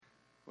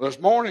Well, this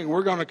morning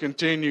we're going to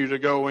continue to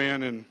go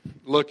in and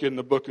look in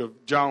the book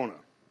of Jonah.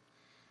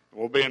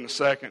 We'll be in the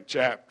second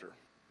chapter.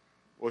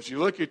 Well, as you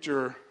look at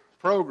your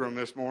program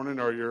this morning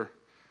or your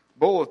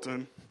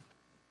bulletin,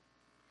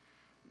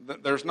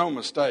 there's no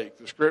mistake.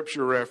 The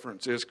scripture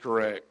reference is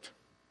correct.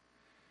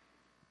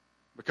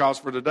 Because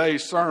for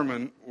today's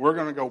sermon, we're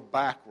going to go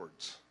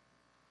backwards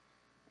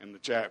in the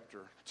chapter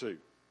 2.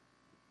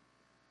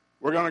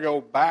 We're going to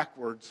go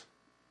backwards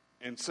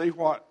and see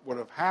what would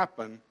have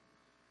happened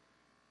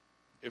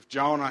if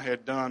Jonah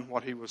had done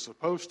what he was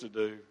supposed to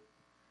do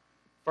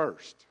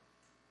first.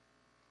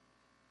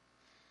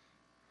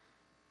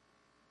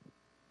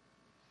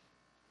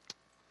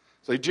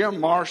 See,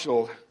 Jim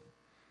Marshall,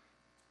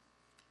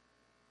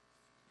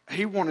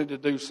 he wanted to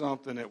do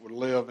something that would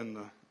live in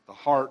the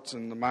hearts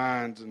and the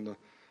minds and the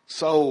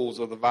souls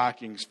of the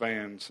Vikings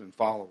fans and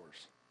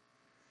followers.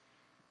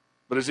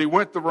 But as he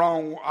went the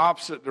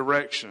opposite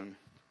direction,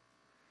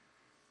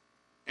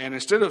 and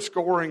instead of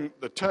scoring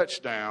the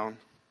touchdown,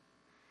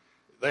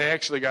 they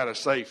actually got a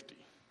safety.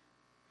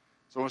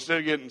 So instead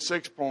of getting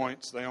 6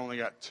 points, they only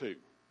got 2.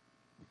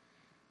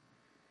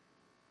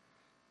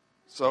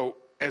 So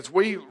as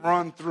we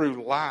run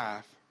through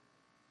life,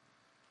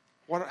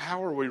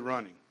 how are we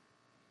running?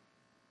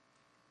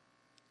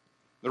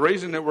 The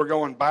reason that we're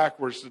going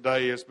backwards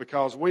today is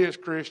because we as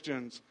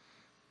Christians,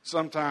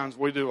 sometimes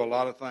we do a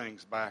lot of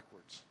things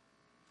backwards.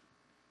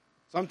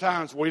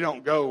 Sometimes we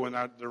don't go in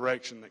that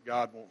direction that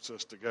God wants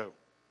us to go.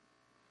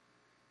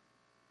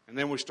 And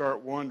then we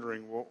start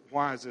wondering, well,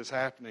 why is this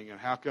happening? And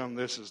how come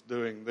this is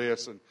doing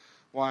this? And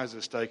why is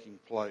this taking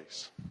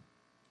place?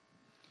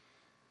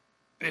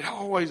 It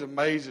always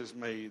amazes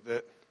me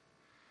that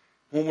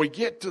when we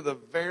get to the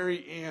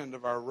very end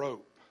of our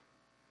rope,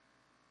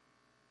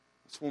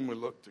 that's when we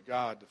look to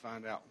God to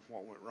find out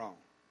what went wrong.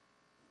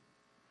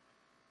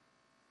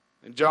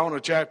 In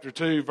Jonah chapter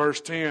 2, verse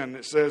 10,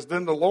 it says,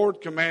 "Then the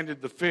Lord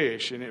commanded the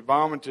fish, and it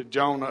vomited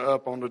Jonah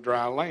up on the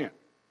dry land.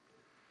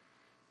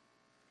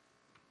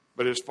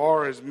 But as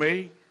far as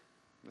me,"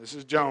 this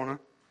is Jonah,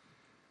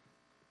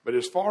 "but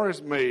as far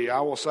as me,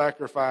 I will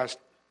sacrifice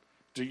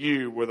to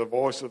you with a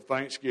voice of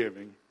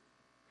thanksgiving,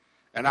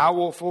 and I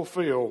will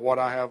fulfill what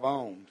I have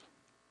owned.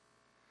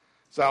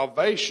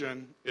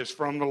 Salvation is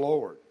from the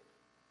Lord.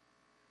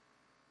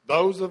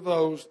 Those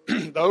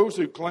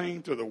who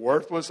cling to the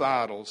worthless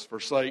idols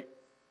forsake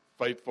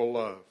faithful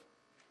love."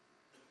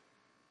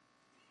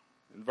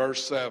 In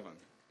verse 7,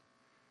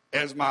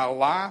 "As my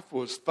life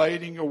was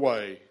fading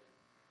away,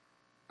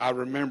 I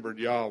remembered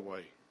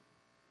Yahweh.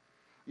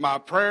 My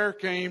prayer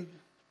came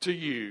to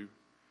you,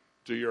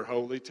 to your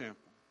holy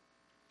temple."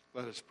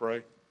 Let us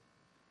pray.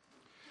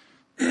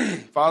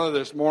 Father,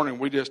 this morning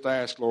we just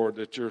ask, Lord,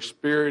 that your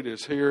Spirit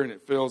is here and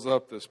it fills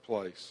up this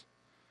place.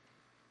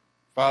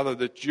 Father,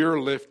 that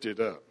you're lifted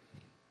up.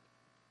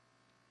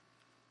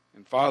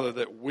 And Father,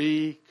 that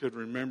we could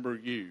remember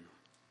you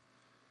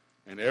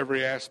in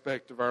every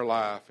aspect of our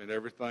life and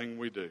everything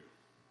we do.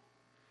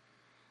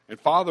 And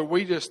Father,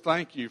 we just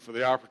thank you for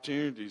the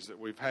opportunities that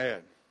we've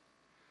had.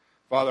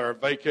 Father, our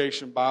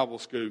Vacation Bible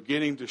School,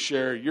 getting to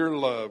share your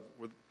love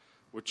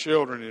with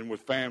children and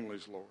with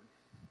families, Lord.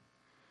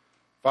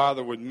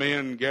 Father, with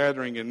men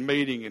gathering and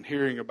meeting and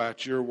hearing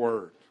about your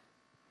word.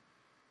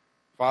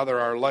 Father,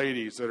 our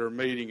ladies that are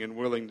meeting and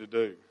willing to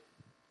do.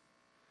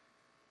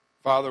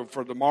 Father,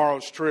 for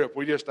tomorrow's trip,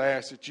 we just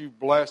ask that you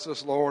bless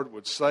us, Lord,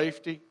 with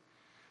safety.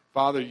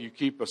 Father, you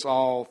keep us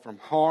all from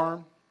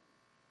harm.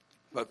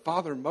 But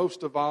Father,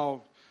 most of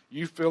all,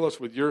 you fill us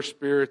with your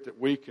Spirit that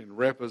we can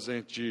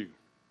represent you.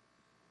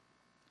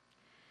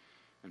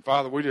 And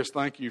Father, we just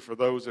thank you for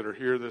those that are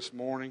here this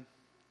morning.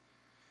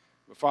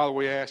 But Father,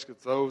 we ask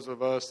that those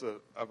of us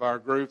of our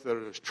group that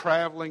are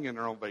traveling and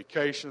are on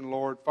vacation,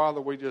 Lord,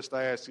 Father, we just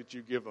ask that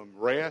you give them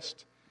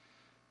rest.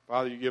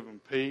 Father, you give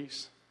them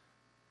peace.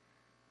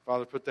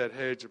 Father, put that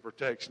hedge of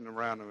protection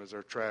around them as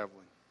they're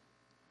traveling.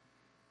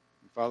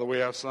 Father, we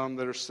have some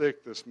that are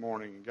sick this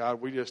morning. And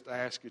God, we just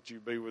ask that you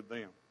be with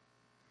them.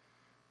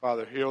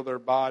 Father, heal their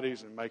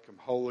bodies and make them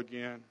whole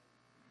again.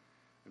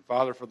 And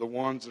Father, for the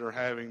ones that are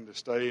having to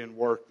stay and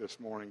work this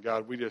morning,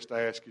 God, we just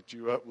ask that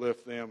you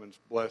uplift them and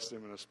bless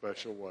them in a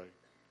special way.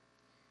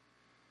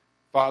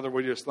 Father,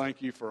 we just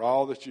thank you for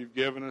all that you've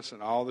given us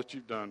and all that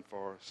you've done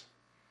for us.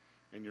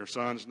 In your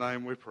Son's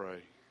name we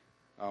pray.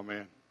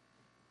 Amen.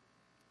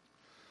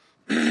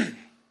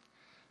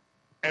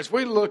 As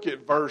we look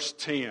at verse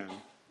 10,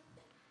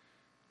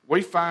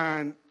 we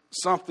find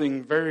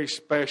something very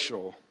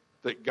special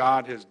that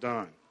God has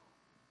done.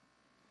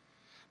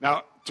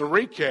 Now, to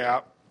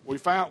recap, we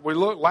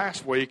looked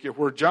last week at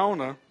where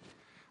Jonah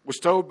was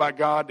told by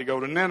God to go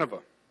to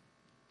Nineveh.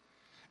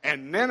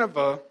 And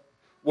Nineveh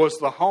was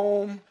the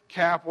home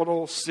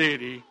capital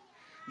city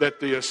that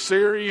the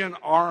Assyrian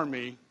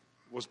army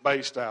was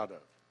based out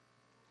of.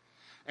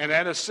 And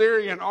that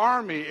Assyrian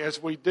army,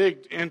 as we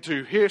dig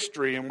into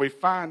history and we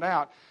find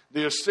out,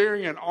 the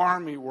Assyrian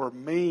army were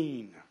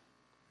mean.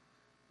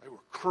 They were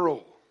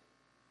cruel.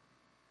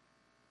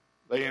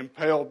 They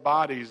impaled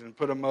bodies and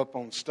put them up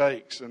on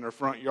stakes in their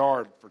front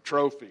yard for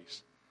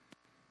trophies.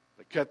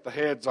 They cut the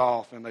heads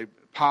off and they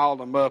piled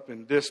them up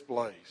in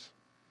displays.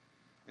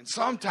 And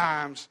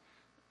sometimes,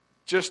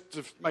 just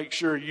to make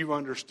sure you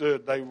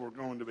understood they were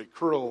going to be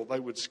cruel, they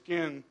would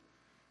skin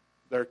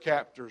their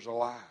captors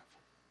alive.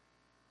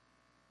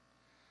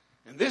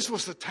 And this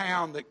was the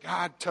town that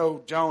God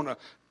told Jonah,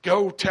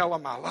 go tell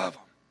them I love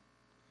them.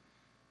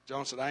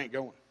 Jonah said, I ain't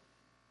going.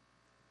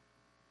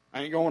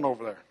 I ain't going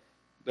over there.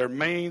 They're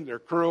mean, they're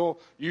cruel.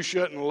 You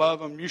shouldn't love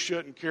them, you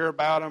shouldn't care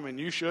about them, and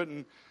you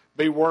shouldn't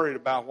be worried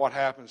about what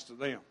happens to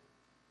them.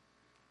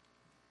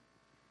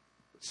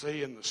 But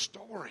see, in the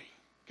story,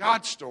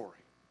 God's story,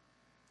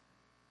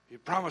 He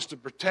promised to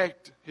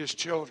protect His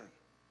children.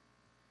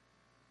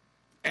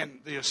 And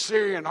the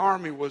Assyrian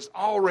army was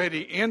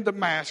already in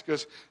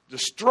Damascus,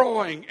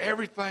 destroying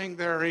everything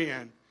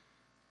therein.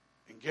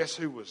 And guess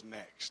who was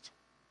next?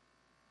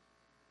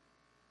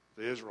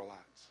 The Israelites.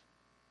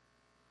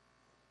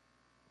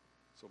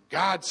 So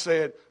God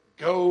said,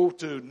 go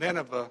to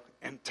Nineveh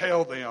and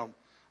tell them,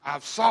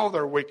 I've saw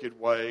their wicked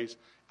ways.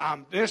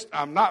 I'm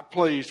not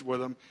pleased with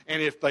them. And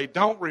if they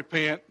don't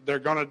repent, they're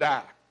going to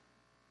die.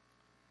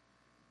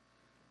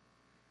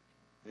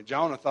 And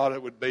Jonah thought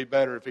it would be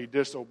better if he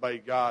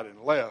disobeyed God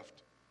and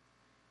left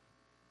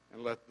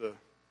and let the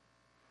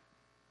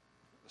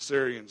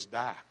Assyrians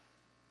die.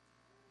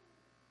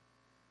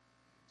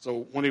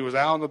 So when he was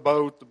out on the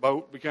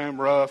boat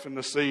became rough in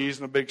the seas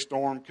and a big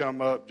storm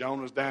come up.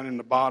 Jonah's down in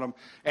the bottom.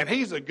 And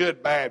he's a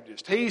good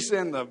Baptist. He's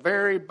in the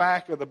very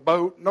back of the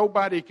boat.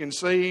 Nobody can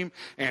see him.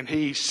 And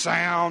he's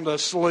sound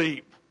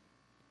asleep.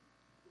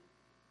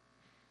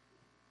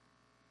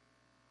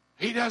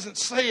 He doesn't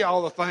see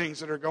all the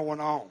things that are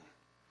going on.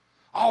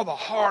 All the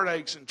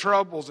heartaches and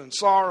troubles and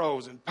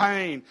sorrows and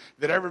pain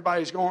that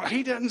everybody's going,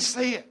 he doesn't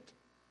see it.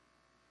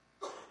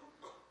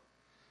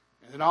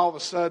 And then all of a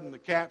sudden the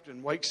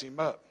captain wakes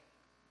him up.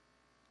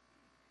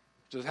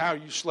 Says, how are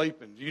you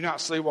sleeping? Do you not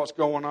see what's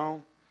going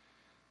on?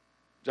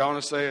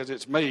 Jonah says,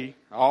 it's me.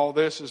 All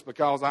this is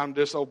because I'm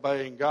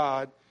disobeying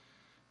God.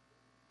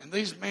 And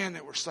these men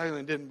that were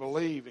sailing didn't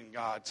believe in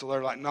God. So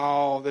they're like,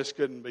 no, this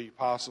couldn't be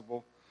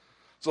possible.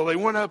 So they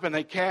went up and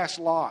they cast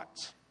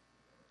lots.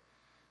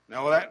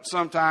 Now, that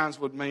sometimes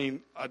would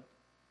mean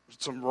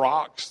some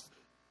rocks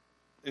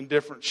in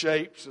different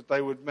shapes that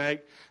they would make.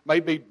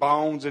 Maybe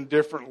bones in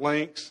different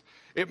lengths.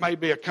 It may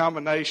be a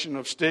combination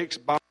of sticks,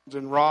 bones,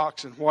 and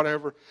rocks and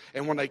whatever.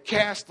 And when they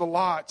cast the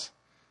lots,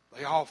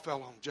 they all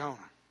fell on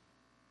Jonah.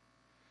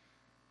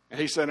 And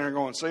he's sitting there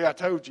going, see, I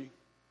told you.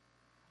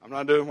 I'm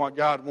not doing what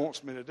God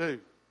wants me to do.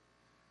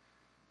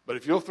 But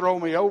if you'll throw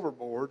me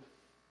overboard,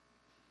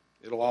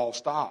 it'll all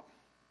stop.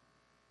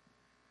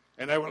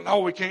 And they went, no,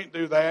 we can't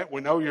do that.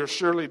 We know you'll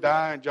surely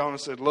die. And Jonah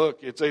said, look,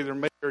 it's either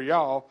me or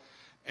y'all.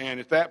 And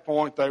at that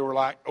point, they were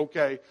like,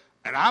 okay.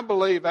 And I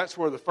believe that's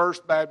where the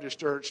First Baptist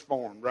Church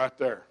formed, right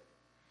there.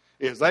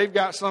 Is they've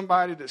got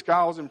somebody that's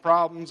causing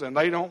problems and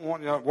they don't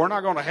want, we're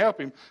not going to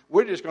help him.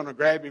 We're just going to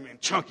grab him and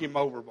chunk him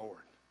overboard.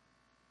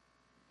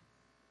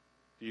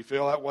 Do you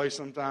feel that way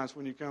sometimes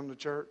when you come to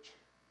church?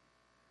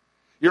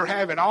 You're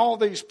having all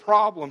these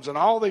problems and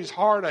all these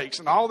heartaches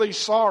and all these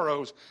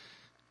sorrows.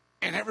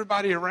 And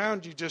everybody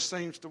around you just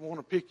seems to want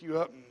to pick you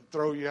up and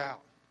throw you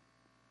out.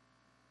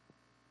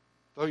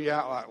 Throw you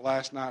out like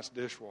last night's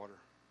dishwater.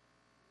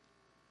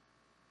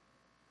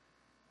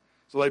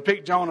 So they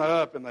picked Jonah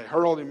up and they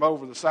hurled him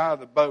over the side of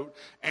the boat.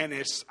 And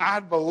I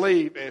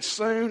believe as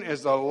soon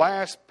as the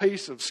last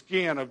piece of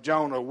skin of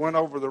Jonah went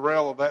over the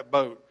rail of that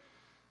boat,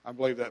 I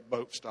believe that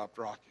boat stopped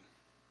rocking.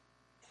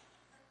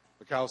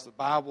 Because the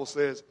Bible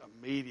says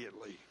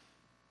immediately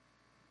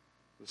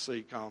the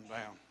sea calmed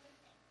down.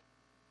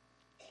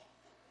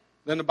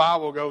 Then the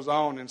Bible goes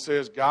on and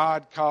says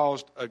God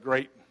caused a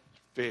great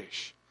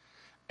fish,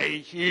 a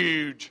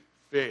huge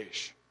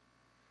fish,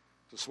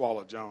 to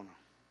swallow Jonah.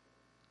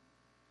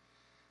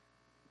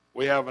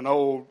 We had an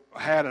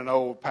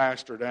old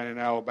pastor down in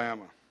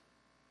Alabama.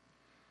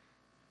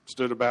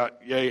 Stood about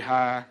yay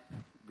high,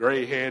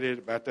 gray-headed,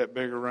 about that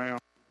big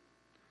around.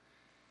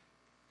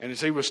 And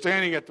as he was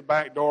standing at the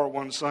back door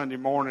one Sunday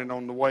morning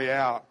on the way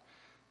out,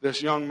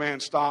 this young man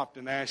stopped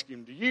and asked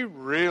him, do you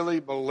really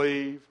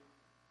believe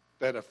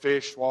that a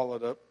fish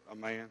swallowed up a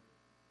man?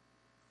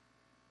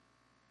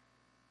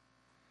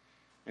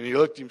 And he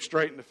looked him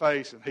straight in the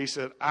face and he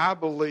said, I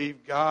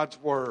believe God's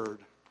word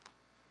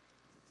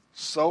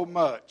so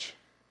much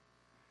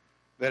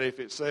that if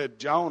it said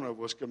Jonah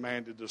was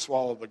commanded to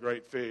swallow the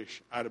great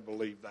fish, I'd have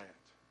believed that.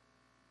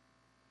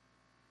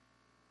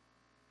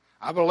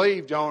 I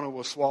believe Jonah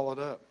was swallowed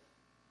up.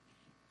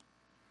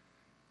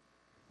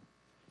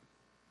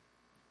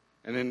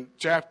 And in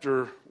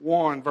chapter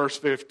 1, verse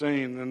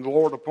 15, then the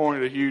Lord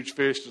appointed a huge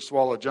fish to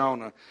swallow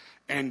Jonah.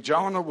 And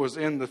Jonah was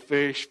in the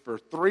fish for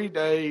 3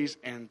 days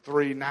and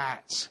 3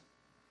 nights.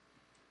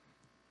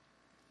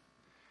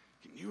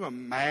 Can you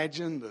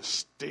imagine the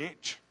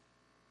stench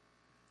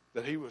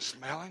that he was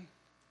smelling?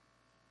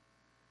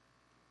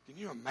 Can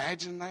you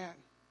imagine that?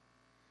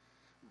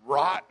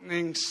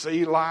 Rotting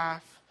sea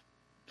life,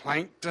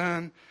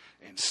 plankton,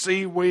 and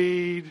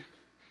seaweed.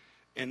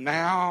 And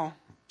now,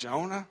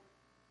 Jonah?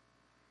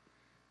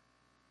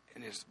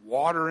 and there's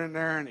water in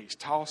there, and he's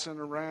tossing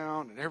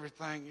around, and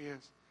everything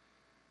is.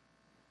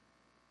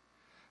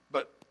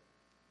 But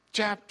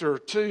chapter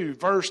 2,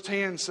 verse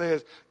 10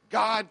 says,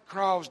 God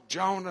caused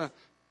Jonah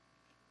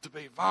to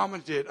be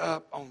vomited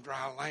up on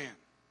dry land.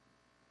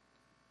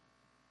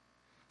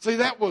 See,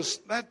 that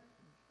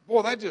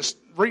just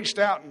reached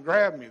out and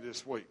grabbed me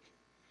this week.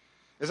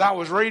 As I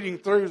was reading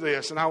through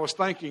this, and I was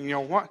thinking,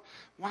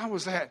 why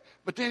was that?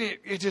 But then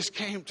it just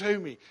came to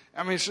me.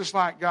 I mean, it's just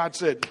like God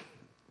said,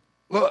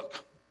 look,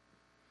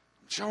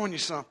 I'm showing you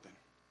something.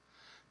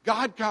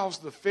 God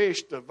caused the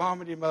fish to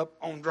vomit him up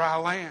on dry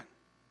land.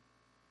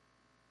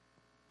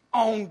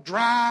 On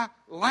dry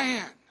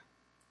land.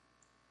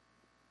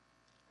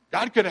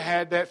 God could have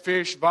had that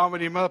fish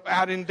vomit him up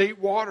out in deep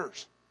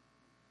waters.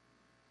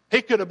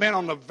 He could have been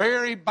on the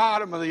very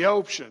bottom of the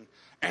ocean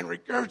and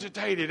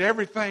regurgitated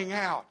everything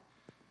out.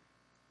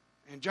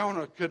 And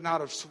Jonah could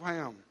not have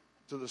swam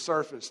to the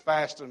surface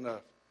fast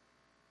enough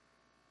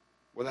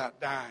without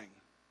dying,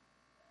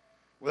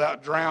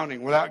 without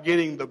drowning, without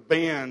getting the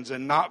bends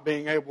and not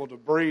being able to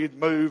breathe,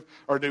 move,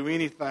 or do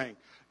anything.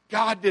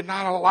 God did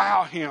not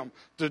allow him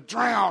to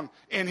drown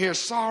in his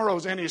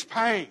sorrows and his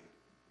pain.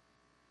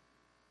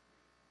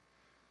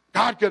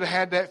 God could have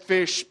had that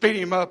fish spit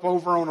him up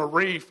over on a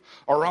reef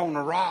or on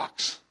the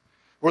rocks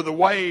where the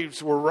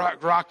waves were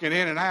rocking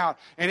in and out,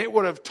 and it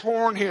would have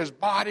torn his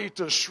body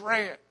to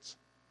shreds.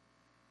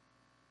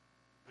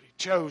 But he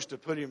chose to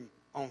put him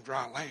on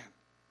dry land.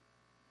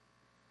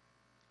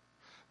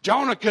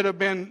 Jonah could have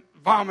been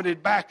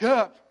vomited back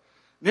up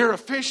near a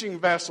fishing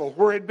vessel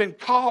where he'd been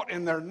caught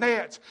in their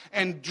nets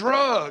and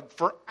drugged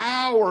for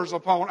hours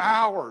upon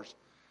hours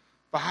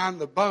behind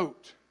the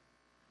boat,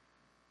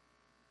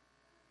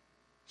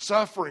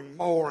 suffering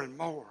more and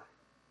more.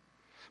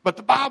 But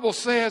the Bible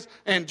says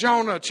in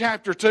Jonah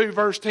chapter 2,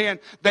 verse 10,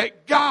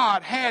 that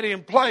God had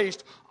him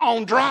placed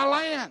on dry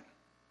land.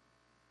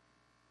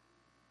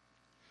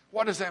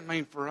 What does that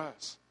mean for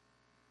us?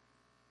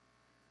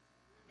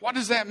 What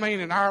does that mean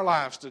in our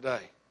lives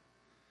today?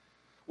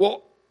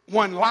 Well,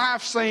 when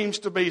life seems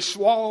to be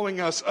swallowing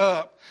us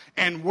up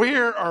and we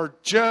are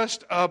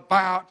just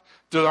about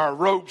to our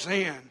rope's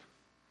end,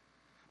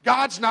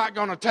 God's not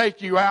going to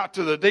take you out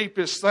to the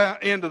deepest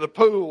end of the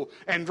pool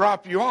and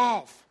drop you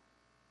off.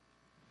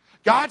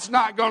 God's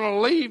not going to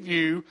leave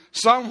you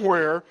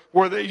somewhere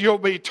where you'll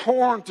be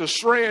torn to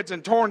shreds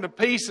and torn to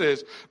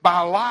pieces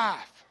by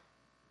life.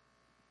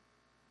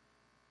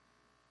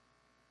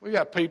 We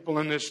got people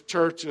in this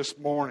church this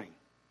morning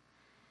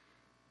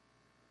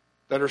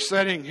that are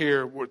sitting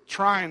here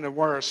trying to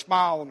wear a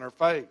smile on their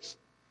face,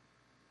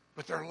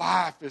 but their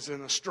life is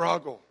in a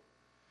struggle.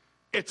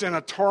 It's in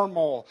a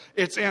turmoil.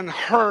 It's in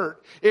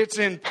hurt. It's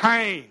in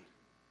pain.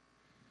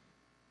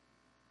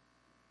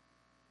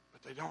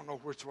 But they don't know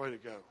which way to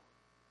go.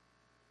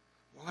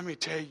 Well, let me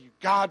tell you,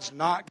 God's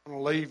not going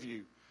to leave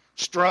you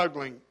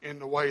struggling in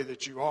the way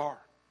that you are.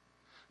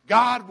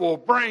 God will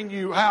bring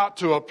you out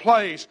to a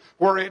place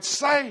where it's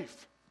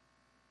safe.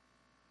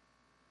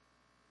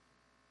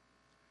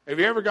 Have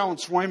you ever gone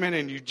swimming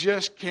and you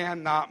just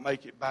cannot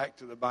make it back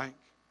to the bank?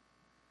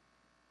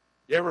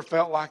 You ever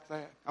felt like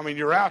that? I mean,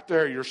 you're out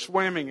there, you're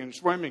swimming and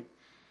swimming.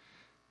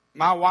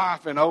 My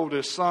wife and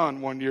oldest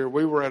son, one year,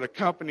 we were at a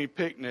company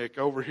picnic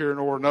over here in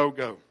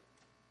Oronogo.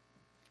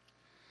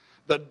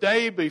 The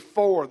day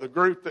before, the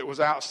group that was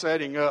out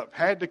setting up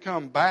had to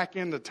come back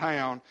into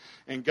town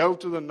and go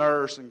to the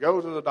nurse and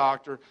go to the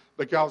doctor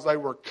because they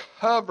were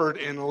covered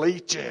in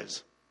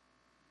leeches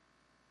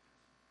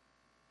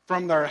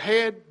from their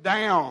head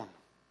down,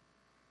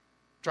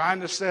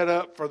 trying to set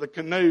up for the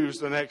canoes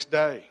the next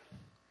day.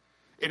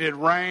 It had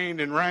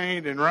rained and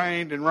rained and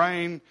rained and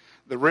rained.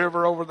 The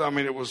river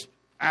it was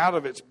out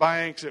of its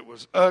banks. It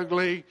was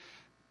ugly.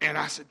 And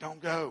I said,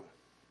 don't go.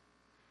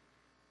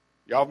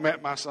 Y'all have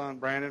met my son,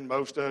 Brandon,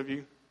 most of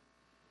you.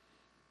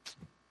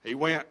 He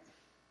went.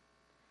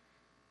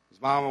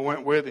 His mama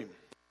went with him.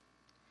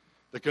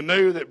 The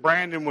canoe that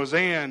Brandon was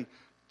in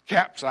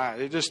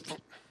capsized.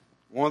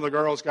 One of the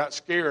girls got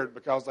scared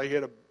because they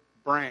hit a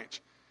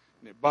branch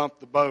and it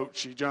bumped the boat.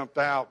 She jumped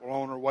out.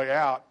 Well, on her way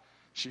out,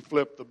 she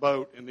flipped the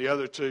boat and the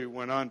other two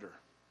went under.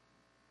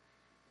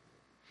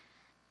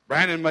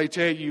 Brandon may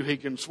tell you he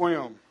can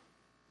swim.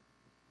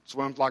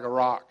 Swims like a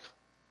rock.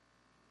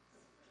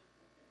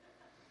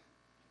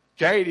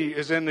 Katie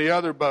is in the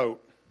other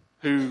boat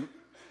who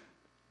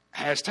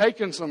has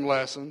taken some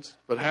lessons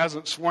but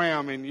hasn't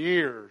swam in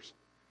years.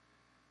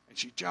 And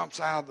she jumps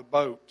out of the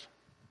boat.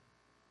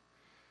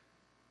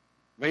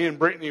 Me and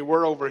Brittany,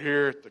 we're over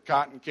here at the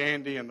cotton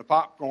candy and the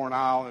popcorn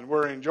aisle, and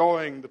we're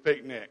enjoying the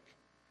picnic.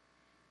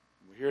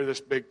 We hear this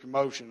big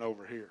commotion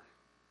over here.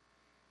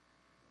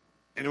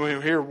 And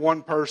we hear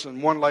one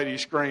lady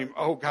scream,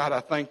 "Oh God, I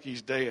think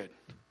he's dead."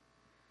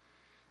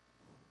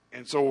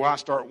 And so I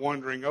start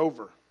wandering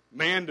over.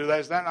 Men,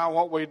 is that not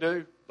what we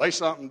do? There's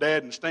something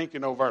dead and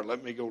stinking over there.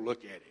 Let me go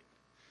look at it.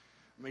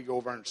 Let me go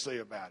over and see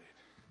about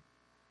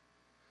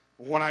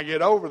it. When I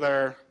get over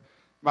there,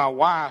 my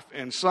wife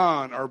and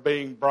son are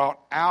being brought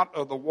out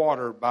of the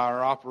water by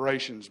our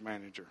operations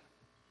manager.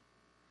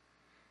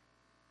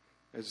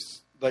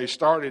 As they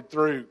started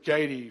through,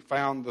 Katie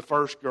found the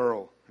first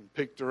girl and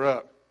picked her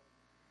up.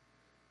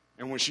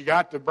 And when she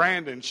got to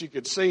Brandon, she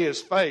could see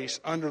his face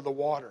under the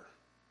water.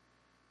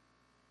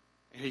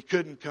 And he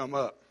couldn't come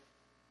up.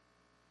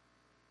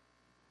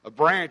 A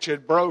branch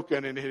had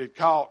broken and it had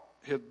caught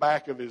his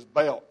back of his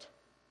belt.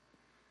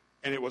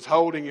 And it was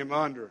holding him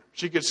under.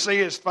 She could see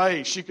his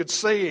face. She could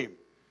see him.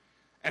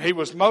 And he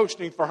was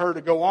motioning for her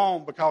to go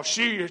on because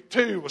she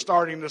too was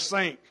starting to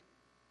sink.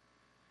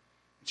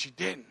 And she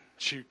didn't.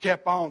 She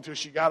kept on until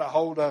she got a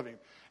hold of him.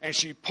 And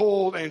she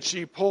pulled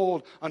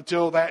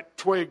until that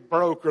twig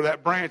broke or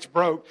that branch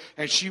broke.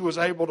 And she was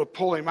able to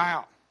pull him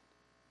out.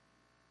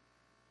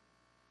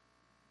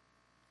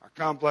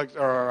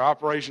 Our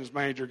operations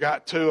manager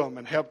got to him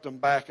and helped him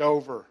back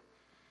over.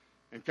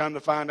 And come to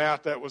find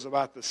out that was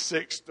about the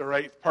 6th or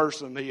 8th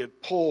person he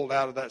had pulled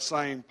out of that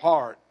same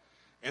part.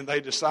 And they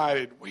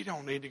decided, we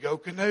don't need to go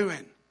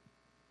canoeing.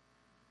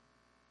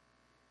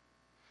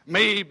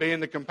 Me, being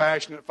the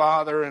compassionate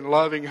father and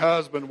loving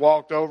husband,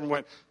 walked over and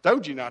went,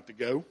 told you not to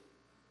go.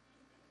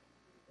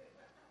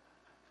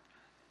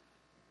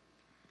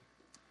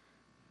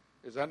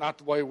 Is that not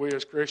the way we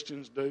as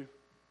Christians do?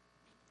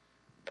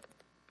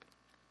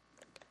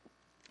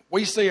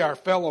 We see our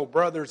fellow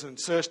brothers and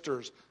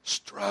sisters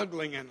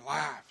struggling in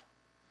life,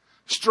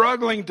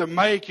 struggling to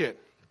make it.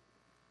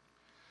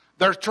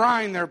 They're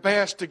trying their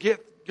best to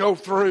go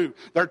through.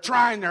 They're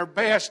trying their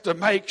best to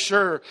make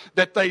sure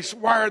that they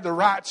wear the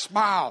right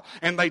smile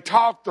and they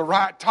talk the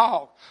right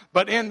talk.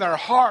 But in their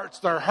hearts,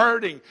 they're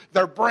hurting,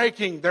 they're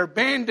breaking, they're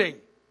bending.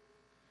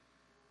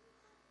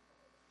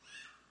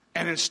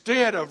 And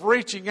instead of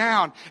reaching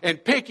out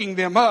and picking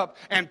them up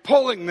and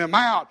pulling them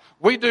out,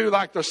 we do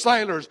like the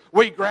sailors.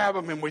 We grab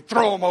them and we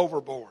throw them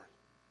overboard.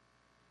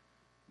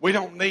 We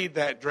don't need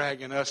that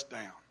dragging us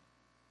down.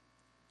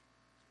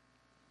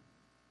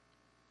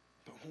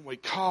 But when we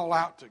call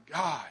out to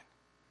God,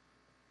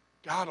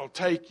 God will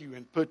take you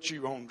and put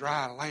you on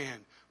dry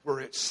land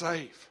where it's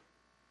safe,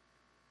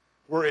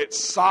 where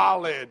it's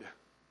solid.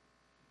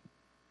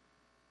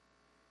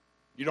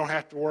 You don't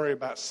have to worry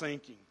about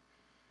sinking.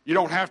 You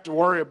don't have to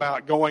worry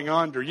about going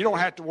under. You don't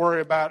have to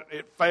worry about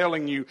it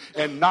failing you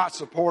and not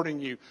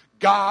supporting you.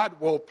 God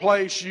will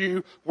place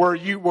you where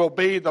you will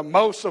be the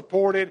most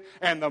supported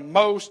and the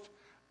most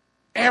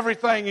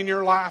everything in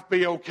your life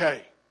be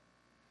okay.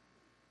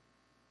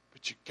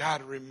 But you got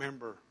to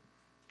remember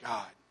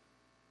God.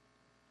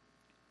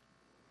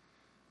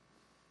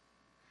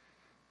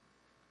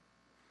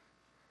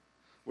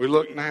 We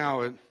look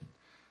now at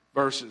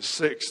verses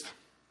 6,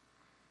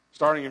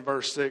 starting in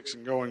verse 6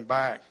 and going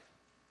back.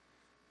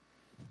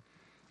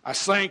 I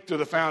sank to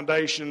the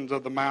foundations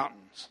of the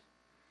mountains.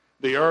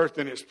 The earth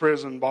and its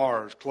prison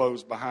bars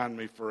closed behind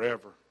me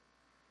forever.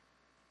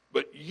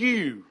 But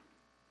you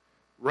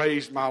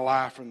raised my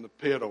life from the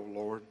pit, O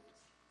Lord.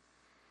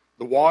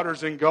 The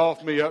waters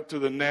engulfed me up to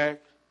the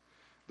neck.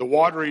 The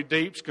watery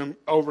deeps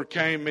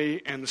overcame me,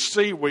 and the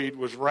seaweed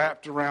was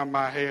wrapped around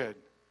my head.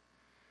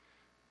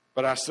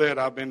 But I said,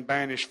 I've been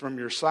banished from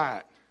your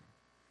sight.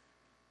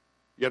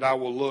 Yet I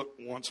will look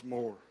once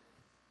more.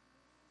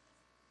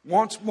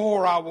 Once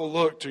more I will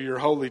look to your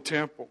holy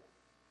temple.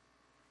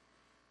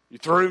 You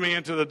threw me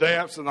into the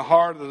depths and the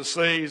heart of the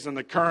seas, and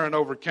the current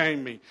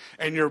overcame me,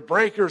 and your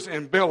breakers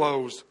and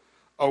billows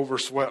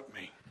overswept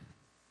me.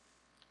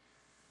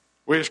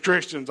 We as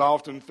Christians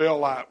often feel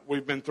like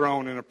we've been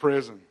thrown in a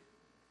prison,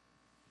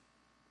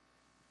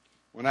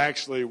 when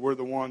actually we're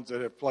the ones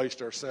that have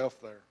placed ourselves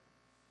there.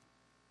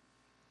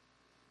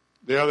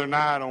 The other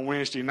night, on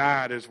Wednesday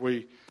night, as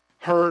we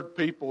heard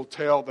people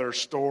tell their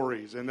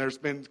stories, and there's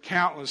been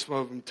countless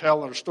of them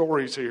telling their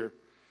stories here,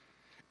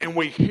 and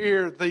we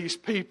hear these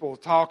people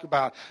talk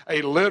about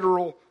a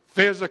literal,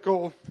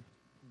 physical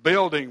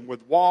building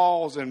with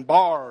walls and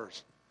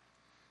bars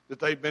that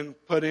they've been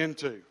put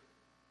into.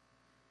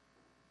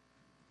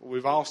 But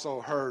we've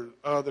also heard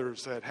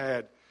others that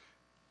had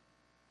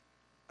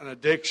an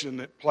addiction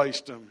that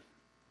placed them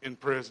in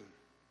prison.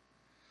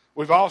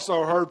 We've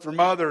also heard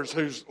from others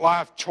whose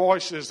life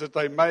choices that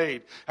they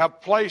made have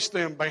placed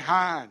them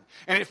behind.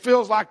 And it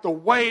feels like the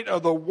weight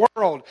of the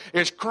world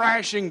is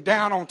crashing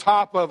down on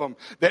top of them.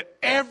 That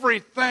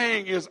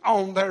everything is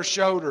on their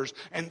shoulders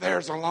and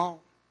theirs alone.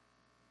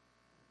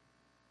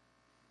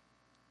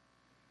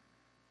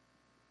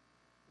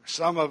 There's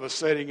some of us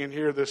sitting in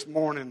here this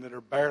morning that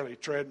are barely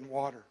treading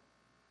water.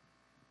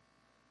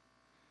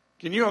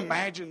 Can you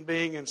imagine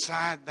being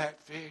inside that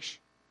fish?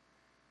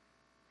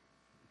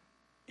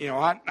 You know,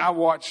 I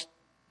watch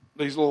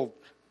these little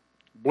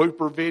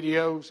blooper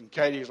videos, and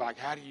Katie's like,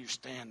 how do you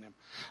stand them?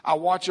 I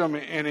watch them,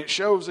 and it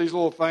shows these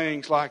little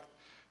things like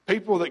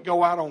people that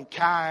go out on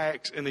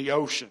kayaks in the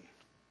ocean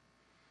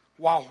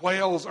while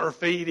whales are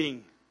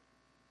feeding.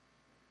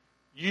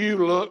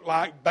 You look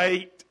like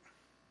bait.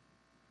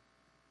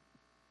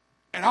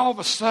 And all of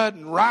a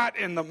sudden, right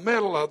in the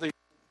middle of these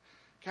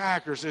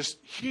kayakers, this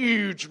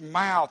huge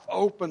mouth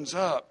opens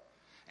up,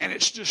 and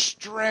it just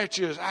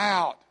stretches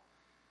out.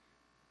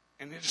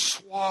 And it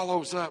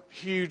swallows up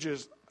huge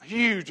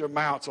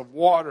amounts of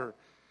water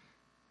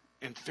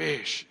and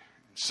fish.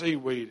 and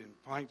seaweed and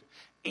plankton.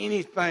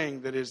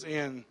 Anything that is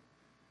in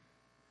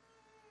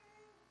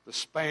the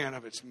span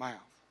of its mouth.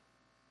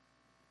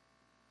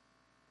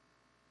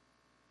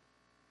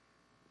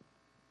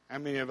 How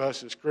many of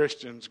us as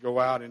Christians go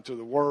out into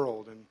the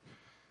world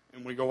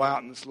and we go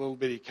out in this little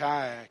bitty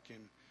kayak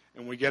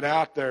and we get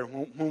out there.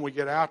 When we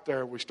get out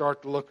there, we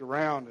start to look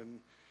around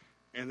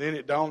and then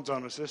it dawns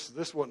on us,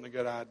 this wasn't a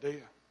good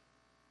idea.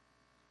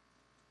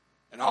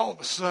 And all of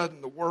a sudden,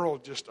 the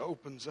world just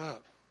opens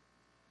up.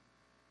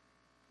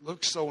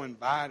 Looks so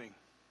inviting.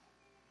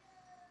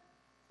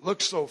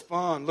 Looks so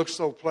fun. Looks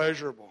so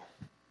pleasurable.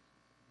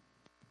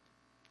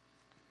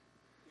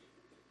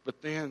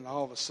 But then,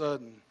 all of a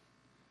sudden,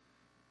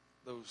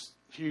 those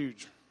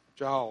huge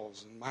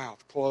jaws and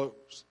mouth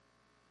close.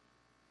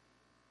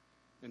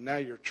 And now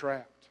you're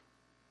trapped.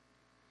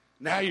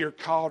 Now you're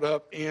caught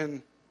up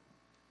in,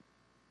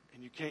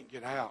 and you can't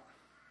get out.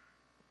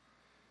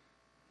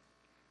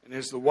 And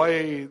it's the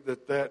way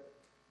that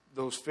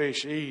those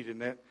fish eat,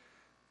 and that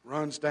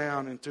runs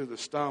down into the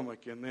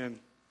stomach, and then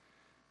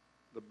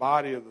the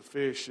body of the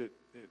fish, it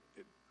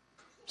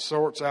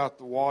sorts out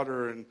the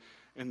water, and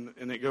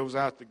it goes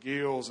out the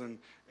gills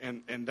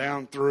and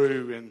down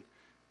through,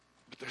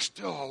 but there's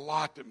still a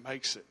lot that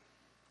makes it.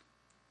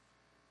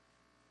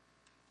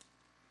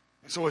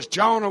 And so as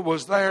Jonah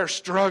was there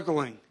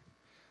struggling,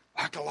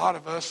 like a lot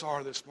of us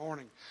are this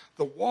morning,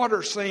 the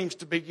water seems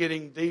to be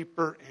getting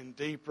deeper and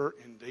deeper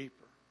and deeper.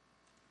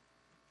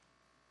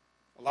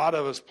 A lot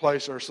of us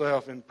place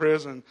ourselves in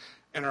prison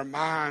in our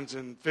minds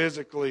and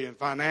physically and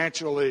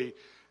financially,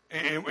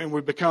 and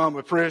we become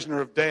a prisoner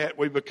of debt.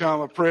 We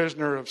become a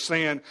prisoner of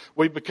sin.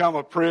 We become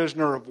a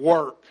prisoner of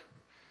work.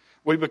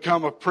 We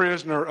become a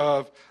prisoner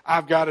of,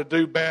 I've got to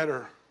do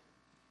better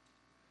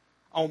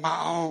on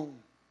my own.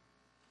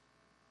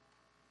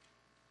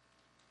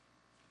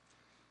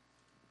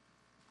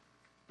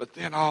 But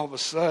then all of a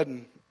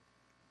sudden,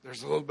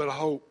 there's a little bit of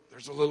hope.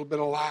 There's a little bit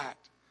of light.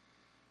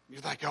 You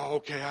think, oh,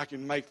 okay, I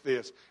can make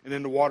this. And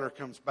then the water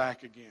comes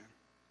back again.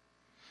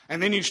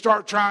 And then you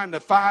start trying to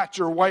fight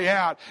your way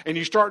out. And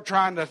you start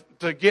trying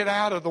to get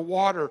out of the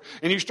water.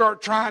 And you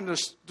start trying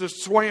to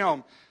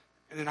swim.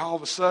 And then all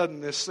of a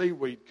sudden, this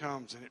seaweed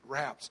comes and it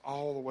wraps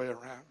all the way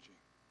around you.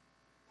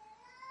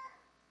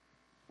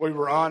 We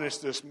were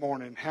honest this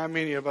morning. How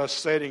many of us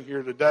sitting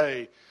here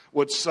today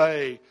would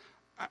say,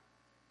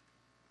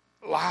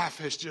 life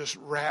has just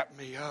wrapped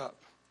me up.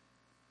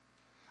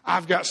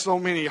 I've got so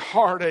many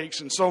heartaches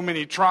and so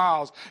many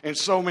trials and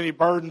so many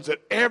burdens that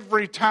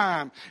every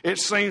time it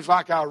seems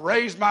like I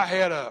raise my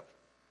head up,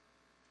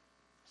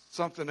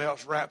 something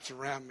else wraps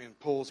around me and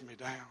pulls me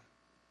down.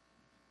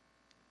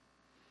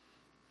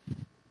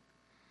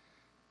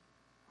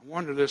 I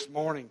wonder this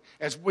morning,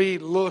 as we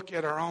look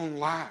at our own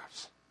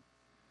lives,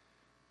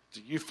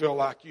 do you feel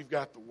like you've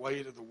got the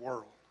weight of the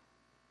world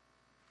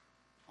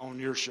on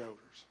your shoulders?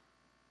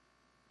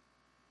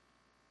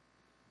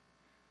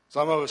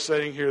 Some of us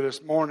sitting here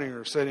this morning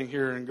are sitting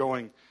here and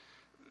going,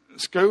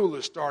 school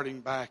is starting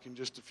back in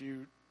just a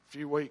few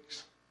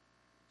weeks,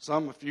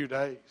 some a few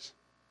days.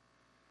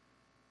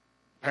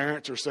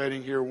 Parents are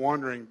sitting here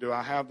wondering, do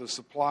I have the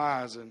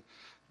supplies and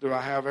do I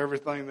have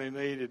everything they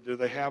needed? Do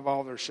they have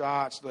all their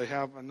shots? Do they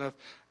have enough?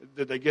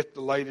 Did they get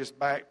the latest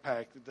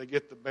backpack? Did they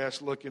get the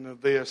best looking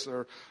of this?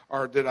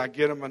 Or did I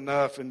get them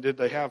enough? And did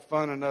they have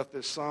fun enough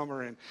this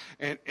summer?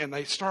 And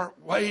they start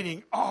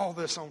weighing all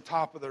this on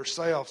top of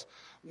themselves,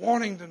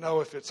 wanting to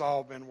know if it's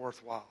all been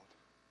worthwhile.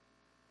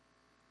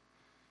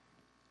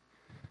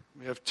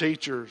 We have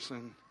teachers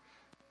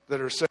that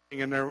are sitting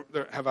in there.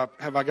 Have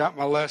I got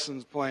my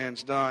lessons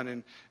plans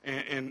done?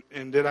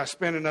 And did I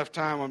spend enough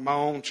time with my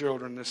own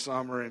children this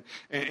summer?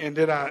 And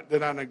did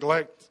I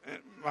neglect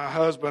my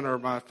husband or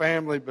my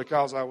family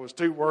because I was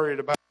too worried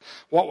about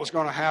what was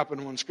going to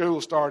happen when school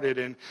started?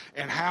 And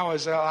how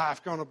is that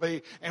life going to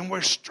be? And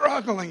we're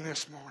struggling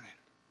this morning.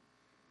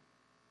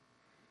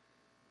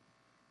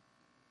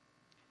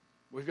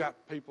 We've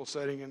got people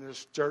sitting in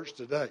this church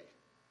today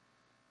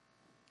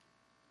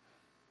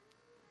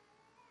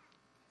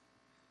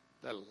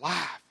that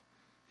life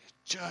has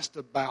just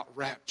about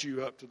wrapped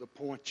you up to the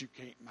point you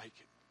can't make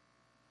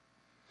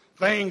it.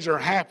 Things are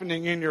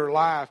happening in your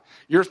life.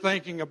 You're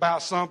thinking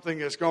about something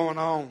that's going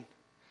on.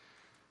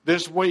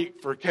 This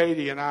week for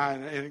Katie and I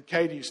and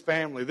Katie's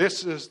family,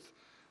 this is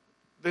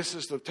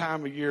the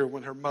time of year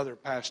when her mother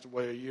passed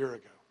away a year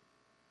ago.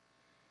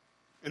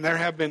 And there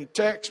have been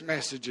text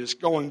messages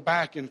going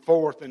back and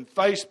forth and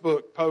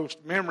Facebook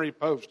posts, memory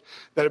posts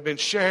that have been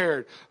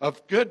shared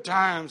of good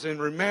times and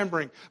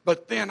remembering.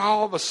 But then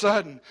all of a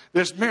sudden,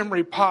 this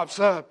memory pops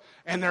up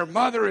and their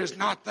mother is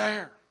not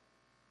there.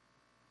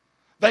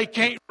 They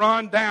can't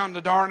run down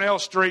to Darnell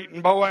Street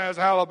in Boaz,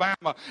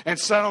 Alabama and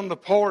sit on the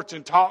porch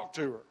and talk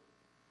to her.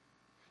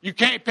 You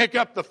can't pick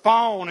up the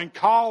phone and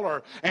call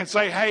her and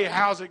say, hey,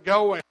 how's it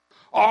going?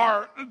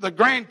 Or the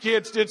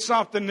grandkids did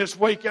something this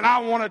week and I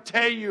want to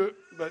tell you,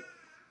 but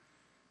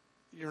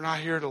you're not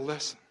here to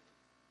listen.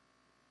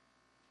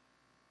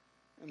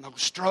 And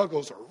those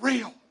struggles are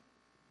real.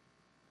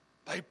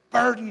 They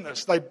burden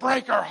us. They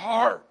break our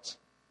hearts.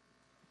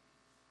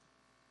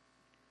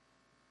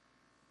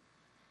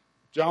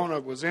 Jonah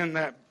was in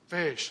that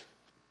fish.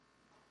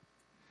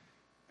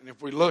 And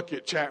if we look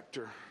at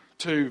chapter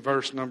 2,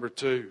 verse number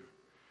 2,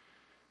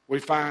 we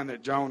find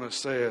that Jonah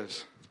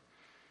says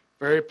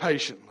very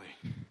patiently,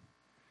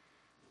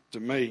 to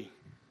me,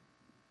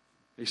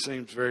 he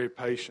seems very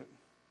patient.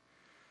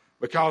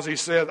 Because he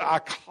said, I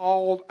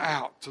called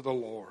out to the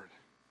Lord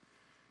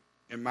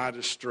in my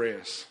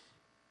distress,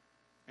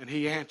 and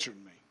he answered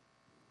me.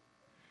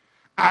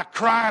 I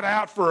cried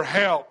out for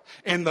help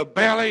in the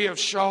belly of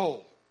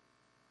Sheol,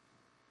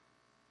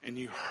 and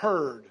you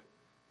heard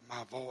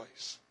my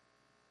voice.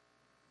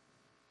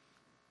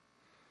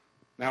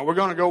 Now we're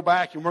going to go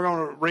back and we're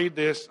going to read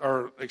this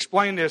or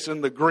explain this in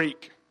the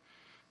Greek,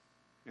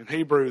 in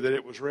Hebrew that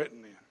it was written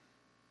in.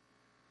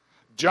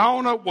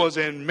 Jonah was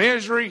in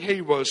misery.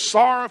 He was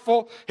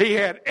sorrowful. He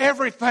had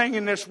everything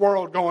in this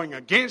world going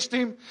against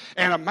him.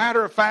 And a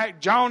matter of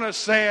fact, Jonah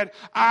said,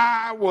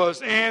 I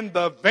was in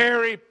the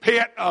very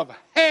pit of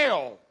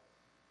hell,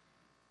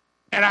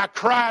 and I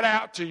cried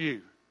out to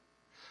you.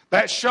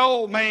 That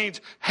Sheol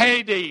means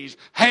Hades,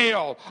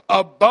 hell,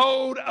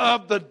 abode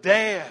of the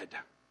dead.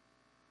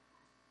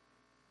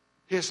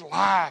 His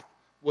life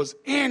was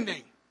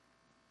ending.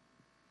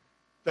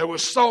 There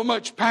was so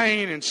much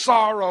pain and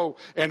sorrow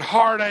and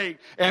heartache,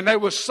 and there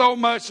was so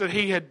much that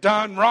he had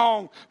done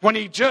wrong when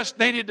he just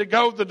needed to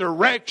go the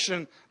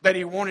direction that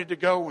he wanted to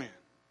go in.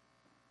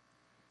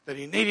 That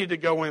he needed to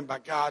go in by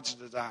God's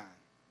design.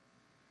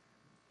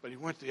 But he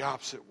went the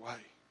opposite way.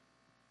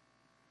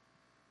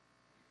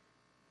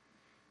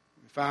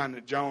 We find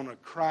that Jonah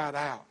cried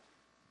out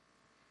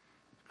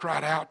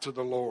to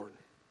the Lord.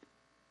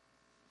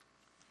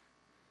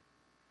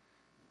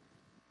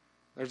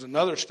 There's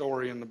another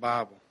story in the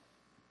Bible.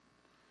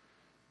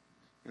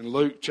 In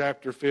Luke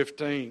chapter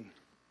 15,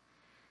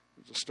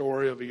 there's a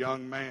story of a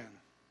young man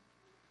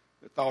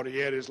that thought he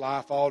had his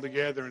life all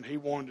together and he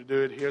wanted to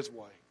do it his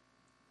way.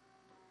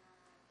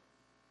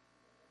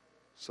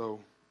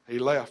 So he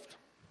left.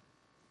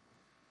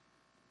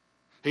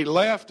 He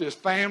left his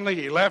family,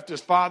 he left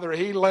his father,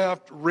 he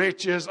left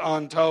riches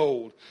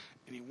untold,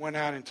 and he went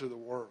out into the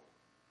world.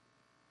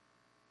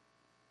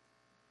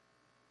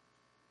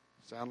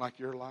 Sound like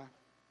your life?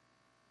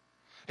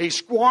 He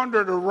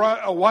squandered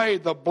away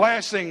the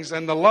blessings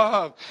and the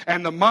love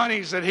and the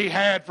monies that he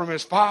had from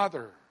his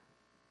father.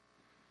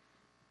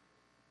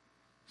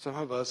 Some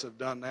of us have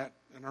done that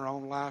in our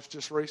own lives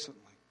just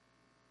recently.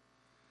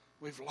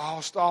 We've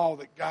lost all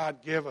that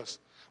God gave us.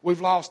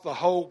 We've lost the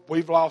hope.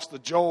 We've lost the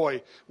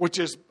joy, which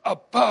is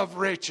above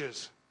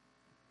riches.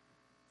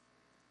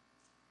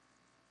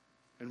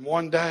 And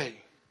one day,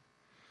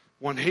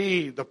 when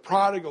he, the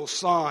prodigal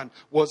son,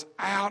 was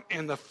out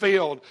in the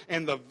field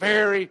in the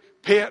very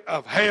pit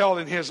of hell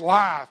in his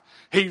life,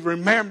 he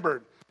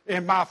remembered,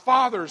 in my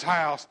father's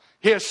house,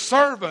 his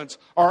servants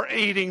are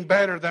eating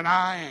better than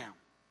I am.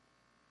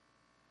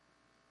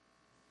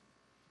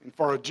 And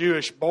for a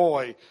Jewish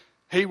boy,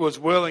 he was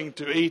willing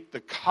to eat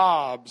the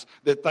cobs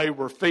that they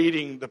were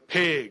feeding the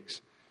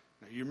pigs.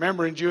 Now, you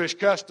remember in Jewish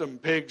custom,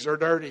 pigs are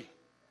dirty.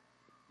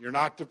 You're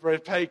not to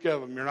partake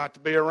of them. You're not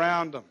to be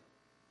around them.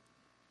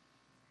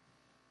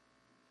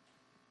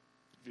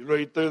 If you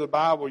read through the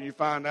Bible, you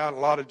find out a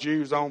lot of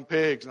Jews own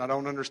pigs, and I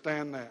don't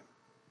understand that.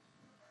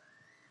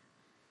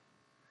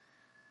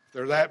 If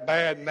they're that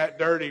bad and that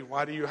dirty,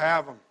 why do you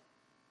have them?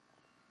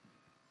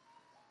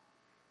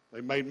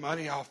 They made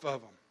money off of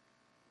them.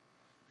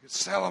 You could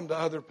sell them to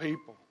other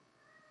people.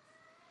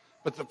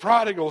 But the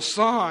prodigal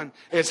son,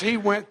 as he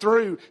went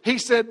through, he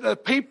said the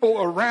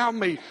people around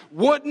me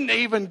wouldn't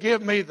even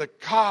give me the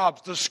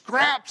cobs, the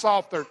scraps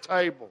off their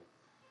table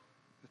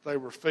that they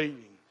were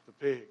feeding the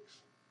pigs.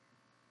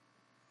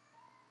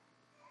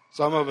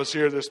 Some of us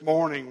here this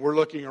morning, we're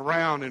looking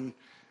around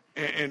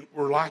and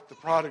we're like the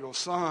prodigal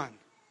son.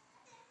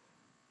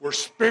 We're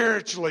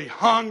spiritually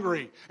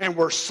hungry and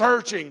we're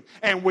searching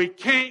and we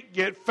can't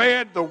get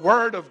fed the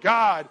Word of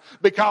God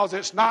because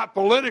it's not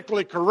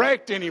politically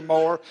correct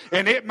anymore,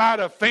 and it might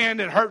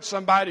offend and hurt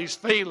somebody's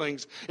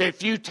feelings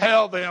if you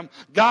tell them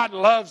God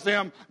loves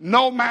them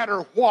no matter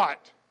what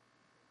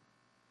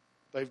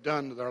they've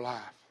done to their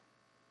life.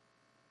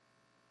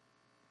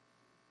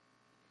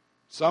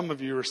 Some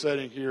of you are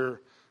sitting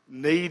here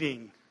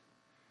needing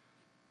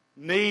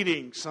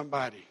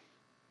somebody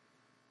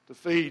to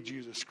feed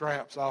you the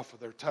scraps off of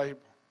their table.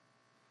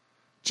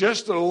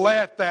 Just to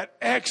let that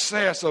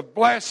excess of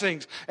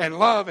blessings and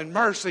love and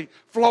mercy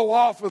flow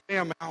off of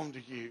them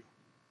onto you.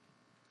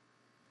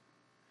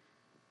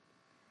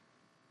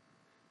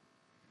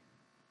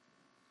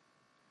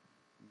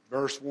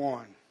 Verse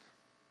 1.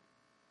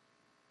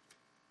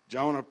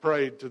 Jonah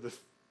prayed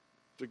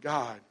to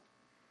God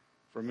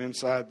from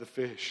inside the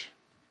fish.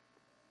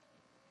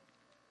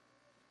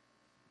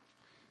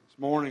 This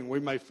morning, we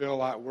may feel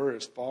like we're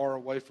as far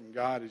away from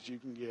God as you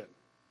can get.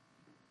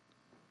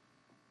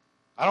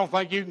 I don't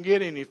think you can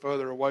get any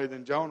further away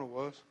than Jonah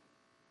was.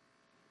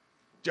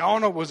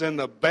 Jonah was in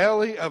the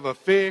belly of a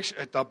fish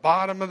at the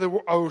bottom of the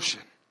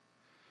ocean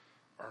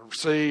or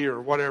sea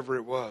or whatever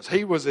it was.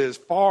 He was as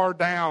far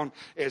down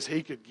as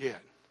he could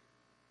get.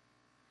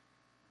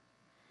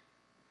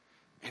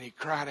 And he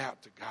cried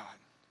out to God.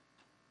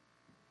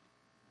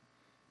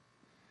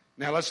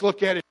 Now let's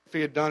look at it if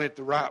he had done it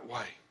the right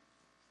way.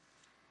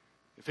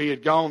 If he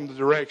had gone the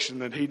direction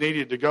that he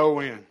needed to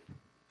go in.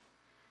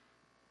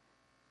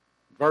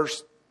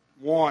 Verse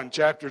 1,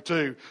 chapter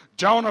 2.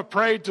 Jonah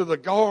prayed to the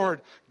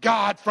Lord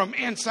God from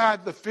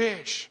inside the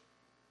fish.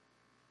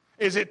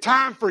 Is it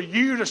time for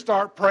you to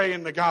start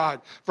praying to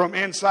God from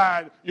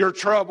inside your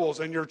troubles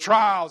and your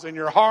trials and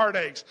your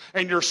heartaches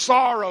and your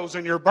sorrows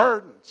and your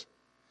burdens?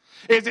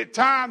 Is it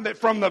time that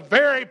from the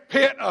very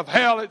pit of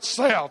hell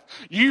itself,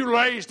 you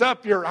raised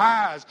up your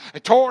eyes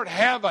toward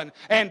heaven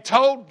and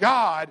told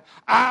God,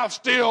 I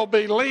still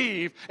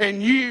believe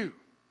in you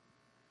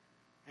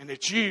and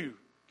that you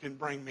can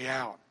bring me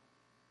out?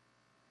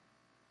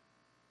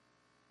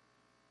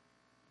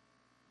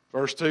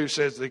 Verse 2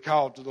 says they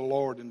called to the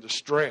Lord in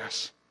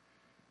distress.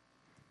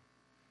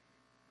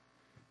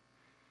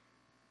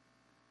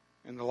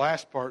 And the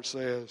last part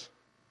says,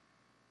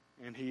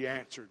 and he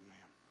answered them.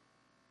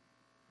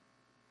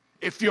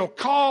 If you'll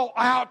call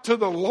out to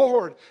the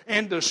Lord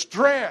in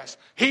distress,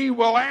 he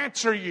will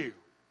answer you.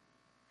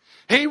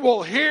 He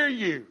will hear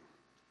you.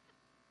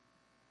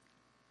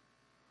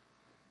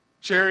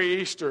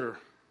 Sherry Easter,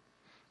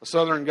 a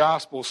Southern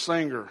gospel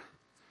singer,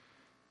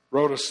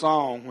 wrote a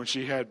song when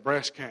she had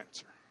breast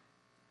cancer.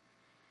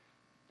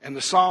 And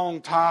the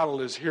song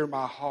title is Hear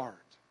My Heart.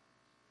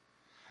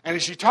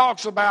 And she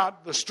talks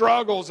about the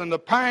struggles and the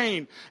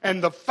pain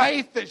and the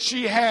faith that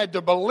she had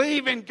to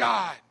believe in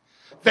God.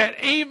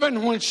 That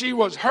even when she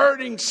was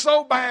hurting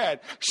so bad,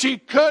 she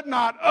could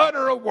not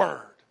utter a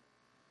word.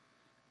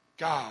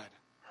 God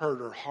heard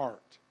her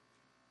heart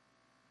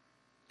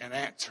and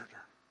answered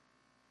her.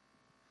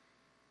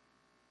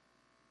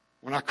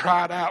 When I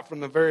cried out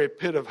from the very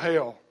pit of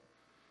hell,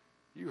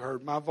 you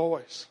heard my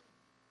voice.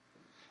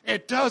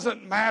 It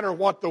doesn't matter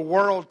what the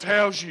world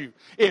tells you.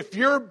 If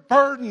you're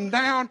burdened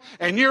down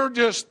and you're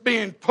just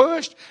being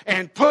pushed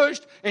and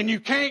you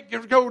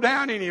can't go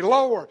down any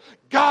lower,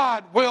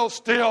 God will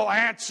still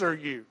answer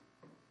you.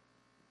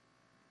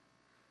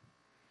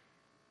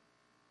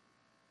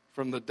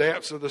 From the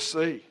depths of the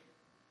sea,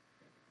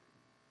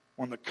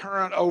 when the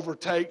current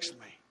overtakes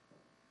me.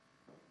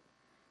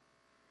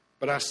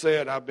 But I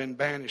said, I've been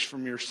banished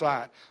from your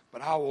sight,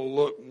 but I will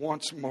look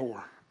once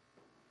more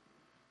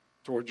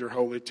toward your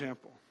holy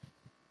temple.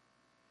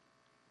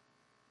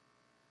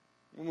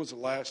 When was the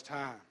last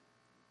time?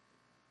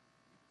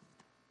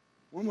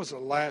 When was the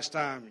last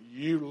time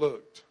you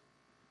looked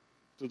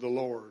to the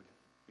Lord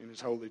in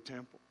His holy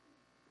temple?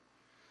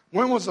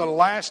 When was the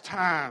last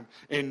time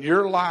in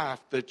your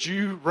life that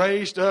you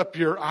raised up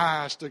your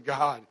eyes to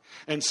God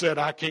and said,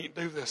 I can't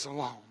do this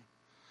alone.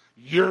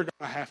 You're going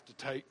to have to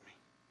take me.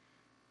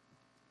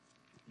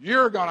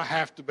 You're going to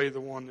have to be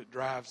the one that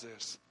drives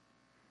this.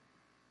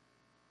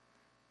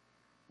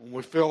 When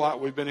we feel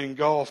like we've been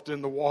engulfed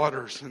in the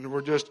waters and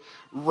we're just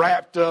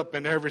wrapped up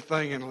in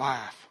everything in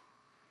life.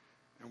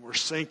 And we're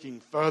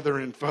sinking further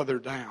and further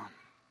down.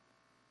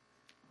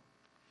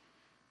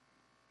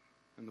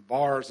 In the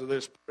bars of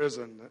this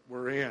prison that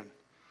we're in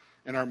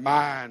our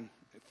mind,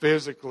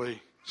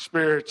 physically,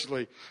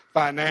 spiritually,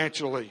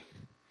 financially.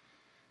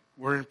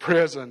 We're in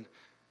prison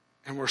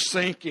and we're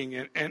sinking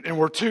and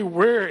we're too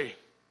weary.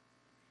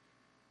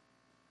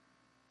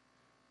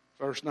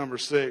 Verse number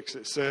 6,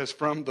 it says,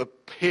 from the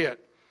pit,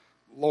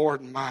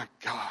 Lord my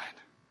God,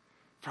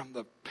 from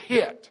the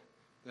pit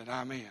that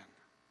I'm in.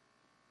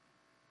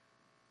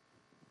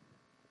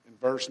 In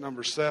verse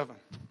number 7,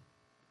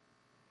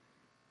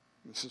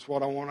 this is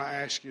what I want to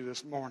ask you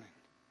this morning.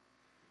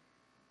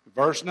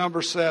 Verse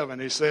number 7,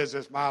 he says,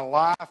 as my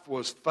life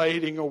was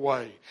fading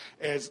away,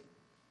 as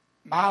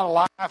my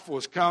life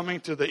was coming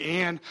to the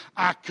end,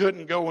 I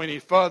couldn't go any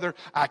further.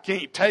 I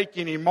can't take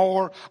any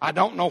more. I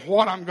don't know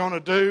what I'm going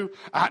to do.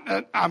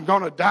 I'm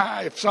going to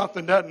die if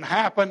something doesn't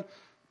happen.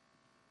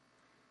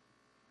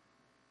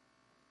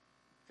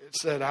 It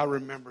said, I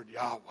remembered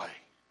Yahweh.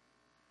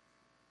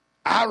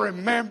 I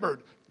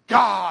remembered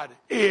God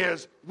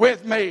is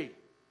with me.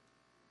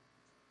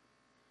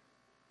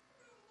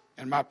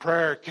 And my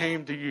prayer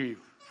came to you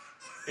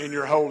in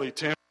your holy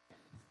temple.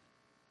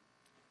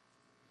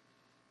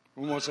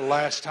 When was the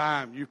last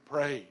time you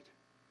prayed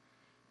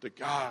to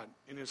God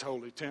in His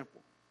holy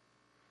temple?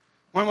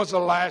 When was the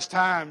last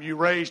time you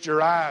raised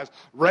your eyes,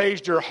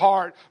 raised your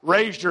heart,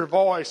 raised your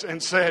voice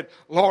and said,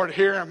 Lord,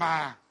 here am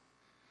I,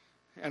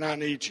 and I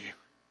need you.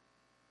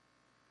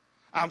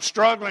 I'm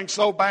struggling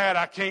so bad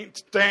I can't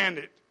stand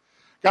it.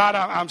 God,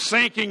 I'm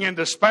sinking in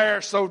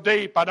despair so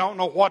deep I don't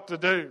know what to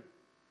do.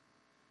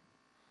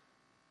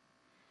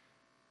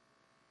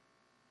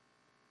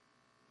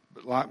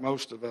 But like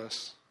most of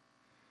us,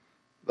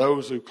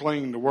 those who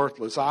cling to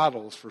worthless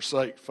idols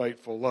forsake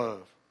faithful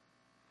love.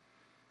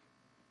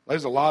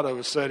 There's a lot of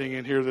us sitting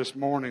in here this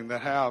morning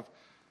that have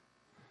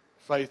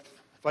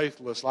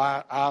faithless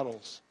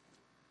idols.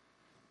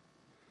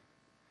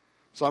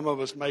 Some of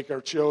us make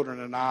our children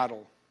an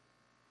idol.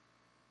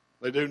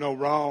 They do no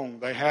wrong.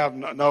 They have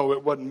no,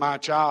 it wasn't my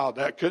child.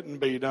 That couldn't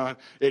be done.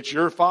 It's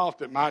your fault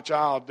that my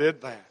child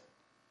did that.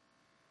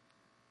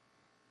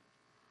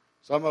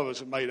 Some of us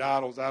have made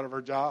idols out of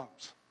our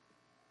jobs.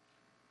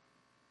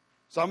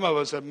 Some of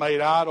us have made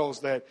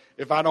idols that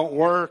if I don't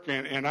work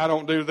and I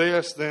don't do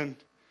this, then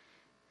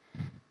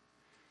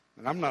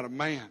I'm not a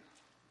man.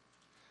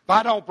 If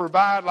I don't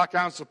provide like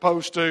I'm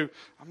supposed to,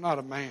 I'm not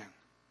a man.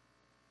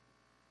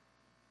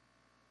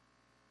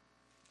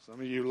 Some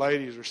of you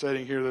ladies are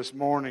sitting here this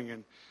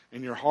morning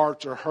and your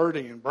hearts are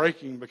hurting and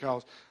breaking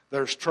because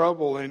there's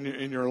trouble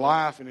in your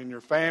life and in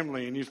your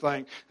family, and you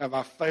think, have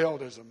I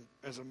failed as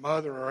a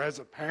mother or as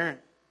a parent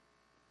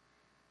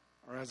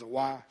or as a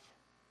wife?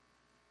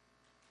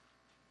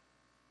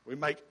 We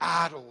make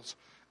idols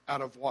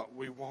out of what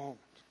we want,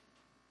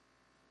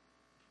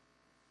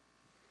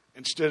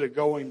 instead of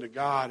going to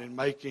God and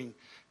making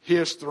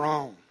His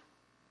throne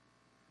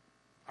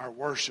our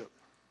worship,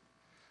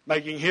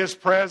 making His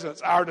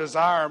presence our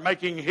desire,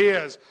 making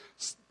His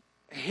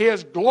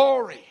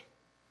glory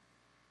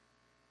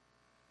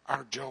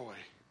our joy.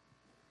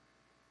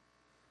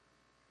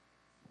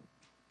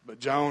 But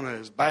Jonah,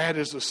 as bad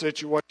as the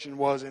situation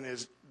was and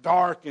as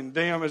dark and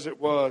dim as it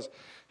was,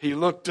 he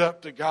looked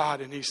up to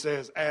God and he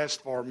says, as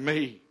for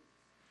me,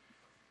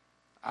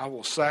 I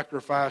will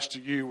sacrifice to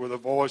you with a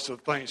voice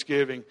of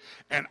thanksgiving,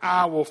 and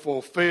I will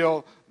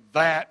fulfill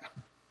that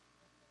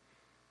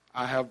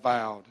I have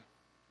vowed.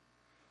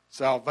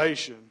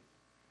 Salvation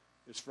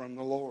is from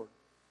the Lord.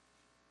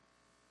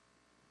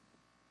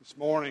 This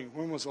morning,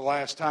 when was the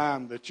last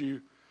time that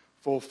you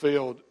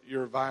fulfilled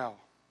your vow?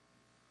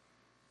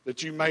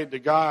 That you made to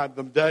God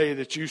the day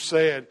that you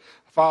said,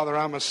 Father,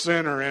 I'm a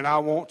sinner and I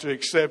want to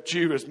accept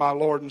you as my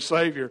Lord and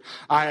Savior.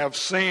 I have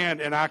sinned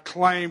and I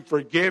claim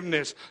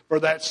forgiveness for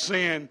that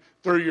sin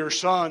through your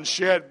Son's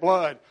shed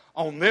blood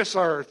on this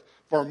earth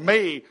for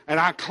me. And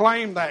I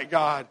claim that,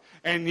 God.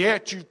 And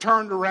yet you've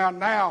turned around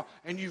now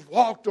and you've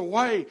walked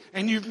away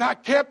and you've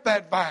not kept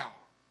that vow.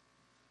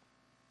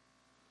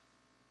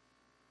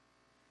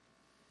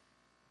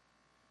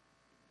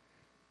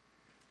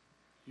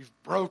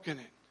 You've broken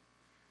it.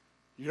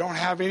 You don't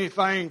have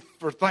anything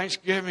for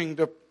Thanksgiving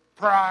to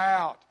cry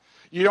out.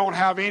 You don't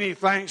have any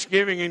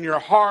thanksgiving in your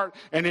heart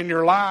and in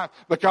your life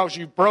because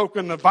you've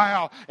broken the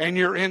vow and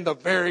you're in the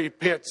very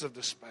pits of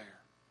despair.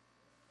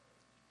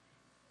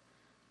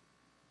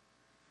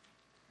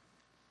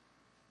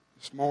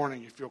 This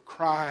morning, if you'll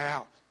cry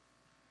out,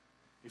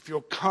 if you'll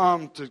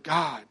come to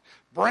God,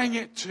 bring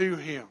it to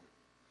Him.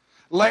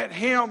 Let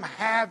Him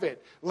have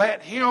it.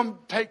 Let Him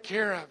take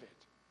care of it.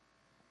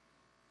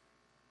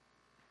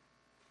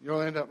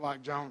 You'll end up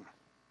like Jonah.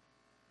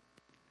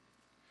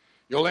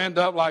 You'll end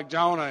up like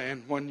Jonah,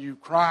 and when you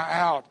cry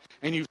out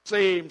and you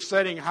see Him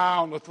sitting high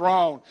on the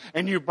throne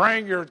and you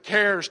bring your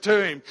cares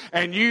to Him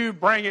and you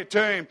bring it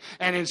to Him,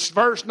 and in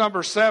verse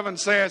number 7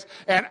 says,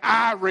 and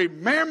I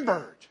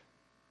remembered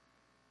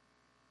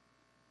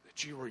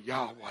that you were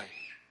Yahweh.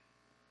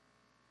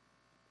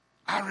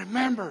 I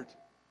remembered.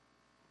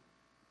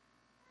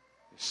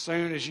 As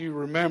soon as you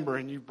remember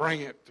and you bring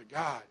it to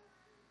God,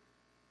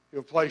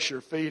 He'll place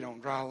your feet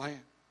on dry land.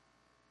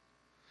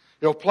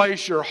 He'll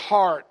place your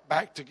heart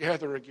back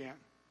together again.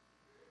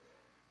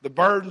 The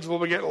burdens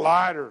will get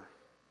lighter.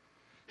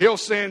 He'll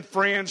send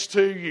friends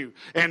to you,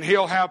 and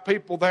He'll have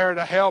people there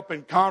to help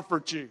and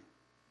comfort you.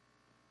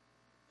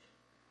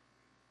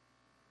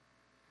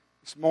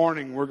 This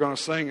morning we're going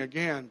to sing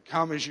again,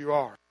 Come As You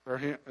Are,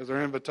 as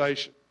our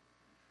invitation.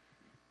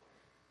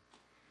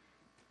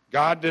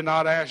 God did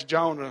not ask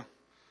Jonah,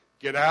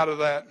 get out of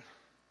that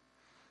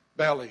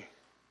belly.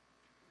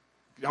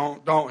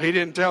 He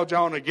didn't tell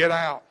Jonah, get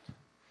out.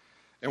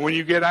 And when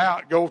you get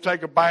out, go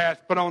take a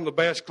bath, put on the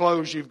best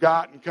clothes you've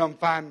got, and come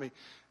find me.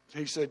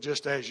 He said,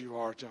 just as you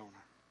are, Jonah.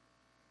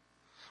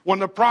 When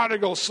the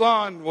prodigal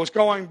son was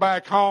going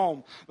back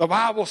home, the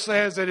Bible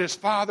says that his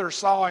father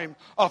saw him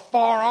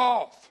afar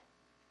off.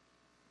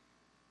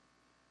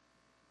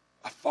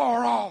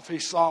 Afar off he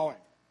saw him.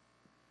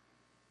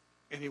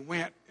 And he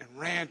went and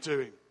ran to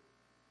him.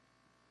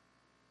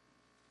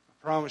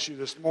 I promise you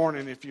this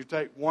morning, if you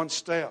take one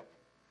step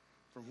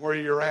from where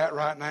you're at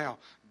right now,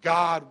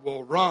 God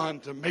will run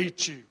to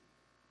meet you.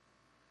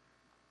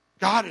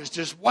 God is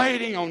just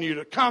waiting on you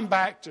to come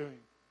back to Him.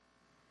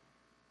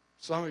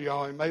 Some of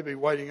y'all, He may be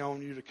waiting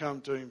on you to come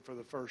to Him for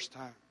the first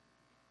time.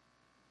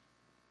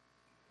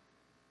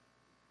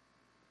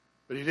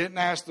 But He didn't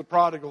ask the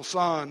prodigal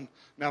son,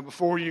 now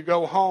before you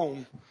go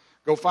home,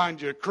 go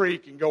find you a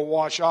creek and go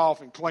wash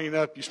off and clean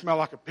up. You smell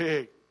like a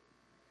pig.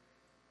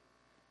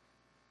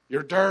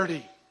 You're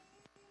dirty.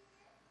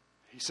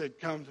 He said,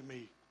 come to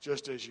me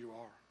just as you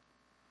are.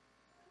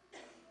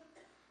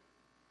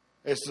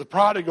 As the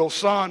prodigal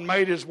son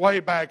made his way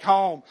back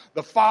home,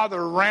 the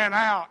father ran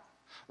out,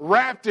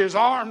 wrapped his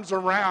arms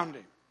around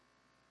him.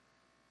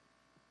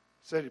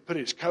 Said he put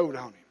his coat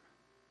on him.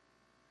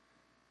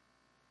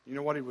 You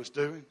know what he was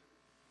doing?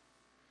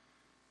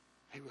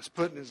 He was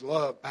putting his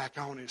love back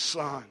on his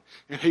son.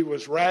 And he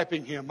was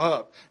wrapping him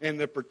up in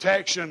the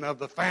protection of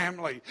the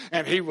family.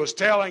 And he was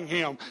telling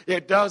him,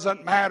 it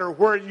doesn't matter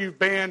where you've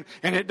been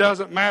and it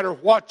doesn't matter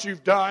what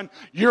you've done.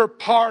 You're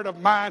part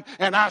of mine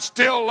and I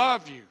still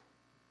love you.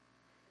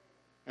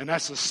 And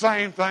that's the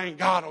same thing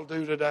God will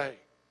do today.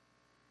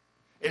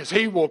 Is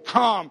He will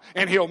come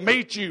and He'll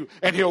meet you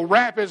and He'll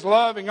wrap His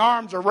loving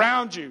arms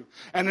around you.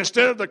 And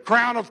instead of the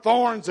crown of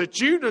thorns that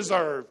you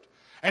deserved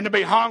and to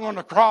be hung on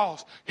the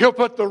cross, He'll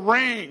put the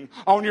ring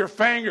on your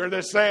finger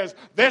that says,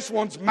 this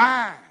one's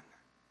mine.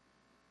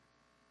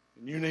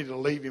 And you need to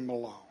leave Him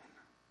alone.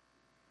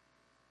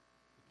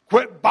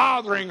 Quit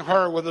bothering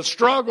her with the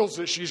struggles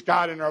that she's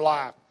got in her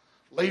life.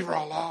 Leave her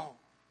alone.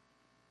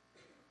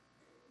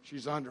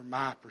 She's under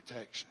my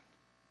protection.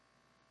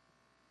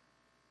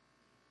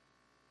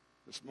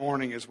 This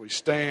morning as we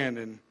stand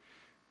and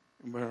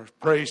our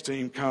praise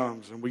team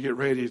comes and we get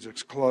ready to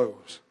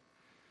close,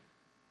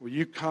 will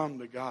you come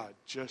to God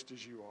just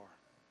as you are?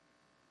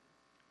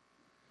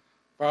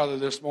 Father,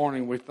 this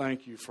morning we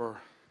thank you for,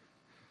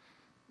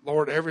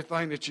 Lord,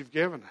 everything that you've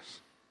given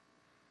us.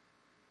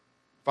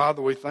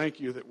 Father, we thank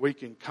you that we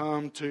can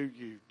come to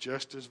you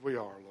just as we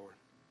are, Lord.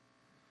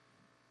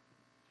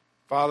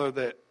 Father,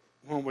 that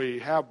when we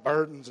have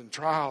burdens and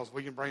trials,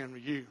 we can bring them to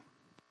you.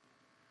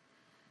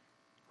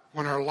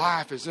 When our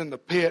life is in the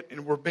pit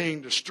and we're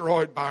being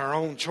destroyed by our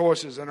own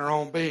choices and our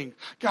own being,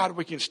 God,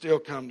 we can still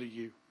come to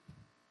you.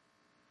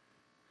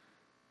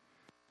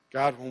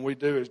 God, when we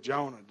do as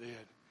Jonah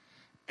did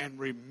and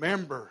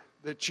remember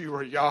that you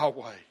are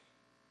Yahweh,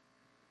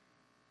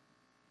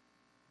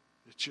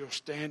 that you're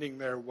standing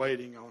there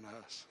waiting on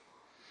us.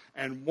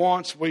 And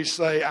once we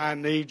say, I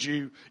need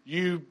you,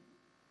 you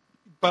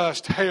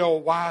bust hell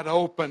wide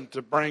open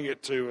to bring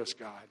it to us,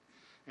 God,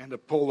 and to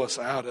pull us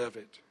out of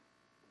it.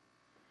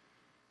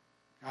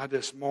 God,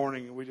 this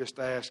morning, we just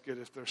ask it,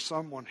 if there's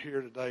someone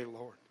here today,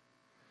 Lord,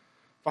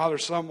 Father,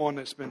 someone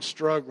that's been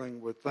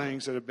struggling with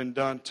things that have been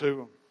done to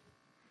them.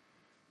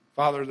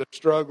 Father, they're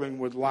struggling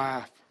with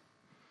life.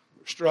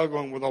 They're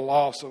struggling with the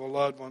loss of a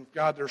loved one.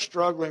 God, they're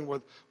struggling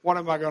with, what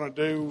am I going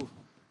to do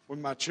with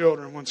my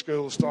children when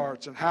school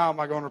starts? And how am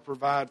I going to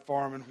provide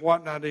for them? And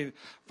what I need.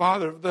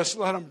 Father, just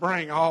let them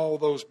bring all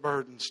those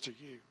burdens to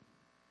you.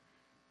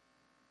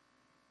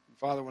 And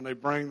Father, when they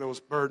bring those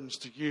burdens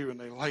to you and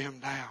they lay them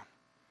down,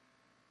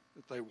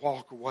 that they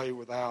walk away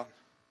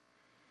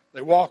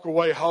they walk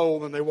away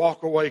whole and they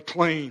walk away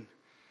clean.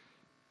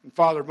 And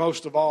Father,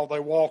 most of all,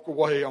 they walk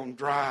away on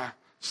dry,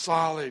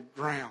 solid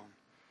ground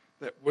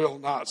that will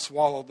not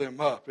swallow them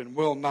up and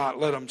will not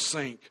let them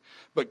sink.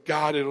 But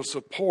God, it'll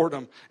support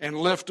them and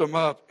lift them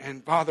up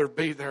and, Father,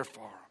 be there for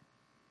them.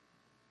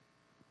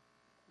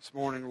 This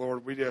morning,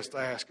 Lord, we just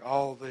ask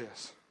all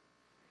this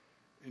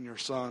in your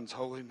Son's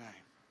holy name.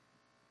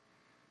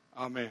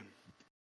 Amen.